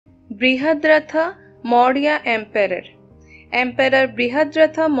Brihadratha, Maurya Emperor. Emperor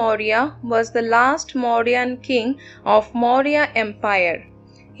Brihadratha Maurya was the last Mauryan king of Maurya Empire.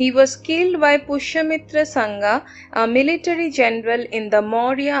 He was killed by Pushyamitra Sanga, a military general in the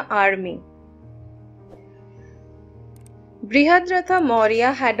Maurya army. Brihadratha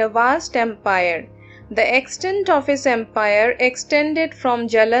Maurya had a vast empire. The extent of his empire extended from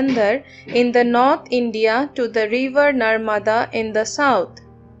Jalandhar in the North India to the river Narmada in the south.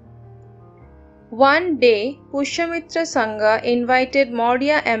 One day, Pushyamitra Sanga invited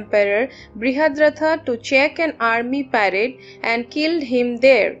Maurya Emperor Brihadratha to check an army parade and killed him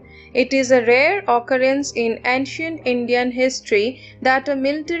there. It is a rare occurrence in ancient Indian history that a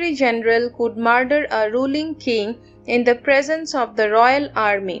military general could murder a ruling king in the presence of the royal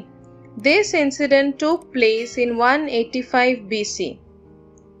army. This incident took place in 185 BC.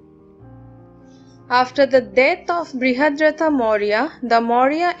 After the death of Brihadratha Maurya, the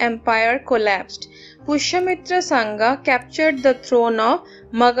Maurya Empire collapsed. Pushyamitra Sanga captured the throne of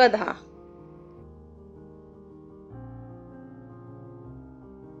Magadha.